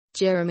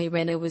Jeremy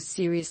Renner was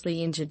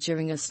seriously injured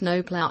during a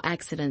snowplow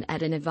accident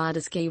at a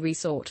Nevada ski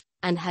resort,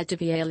 and had to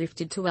be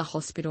airlifted to a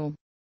hospital.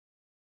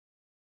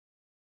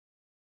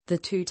 The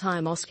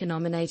two-time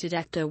Oscar-nominated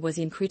actor was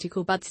in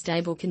critical but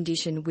stable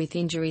condition with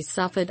injuries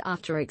suffered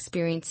after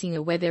experiencing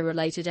a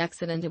weather-related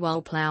accident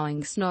while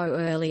plowing snow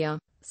earlier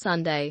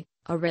Sunday,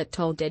 a rep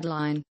told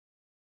Deadline.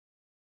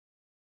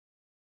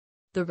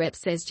 The rep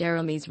says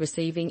Jeremy's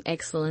receiving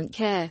excellent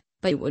care,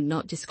 but would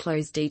not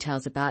disclose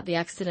details about the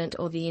accident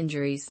or the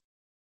injuries.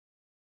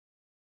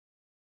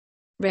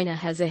 Renner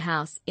has a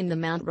house in the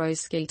Mount Rose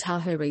Ski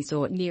Tahoe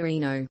resort near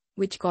Reno,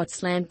 which got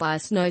slammed by a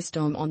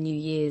snowstorm on New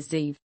Year's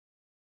Eve.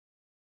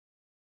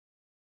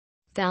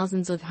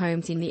 Thousands of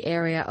homes in the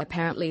area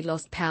apparently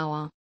lost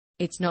power.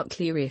 It's not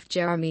clear if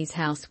Jeremy's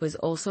house was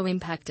also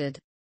impacted.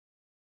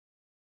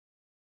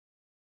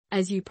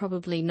 As you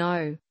probably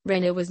know,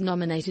 Renner was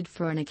nominated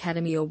for an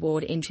Academy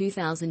Award in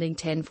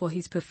 2010 for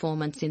his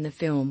performance in the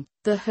film,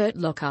 The Hurt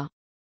Locker.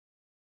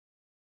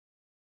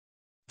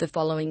 The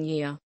following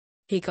year,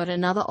 he got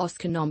another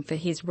Oscar nom for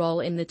his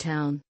role in The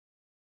Town.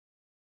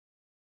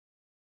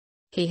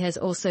 He has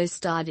also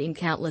starred in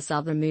countless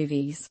other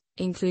movies,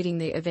 including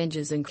The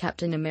Avengers and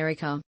Captain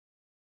America.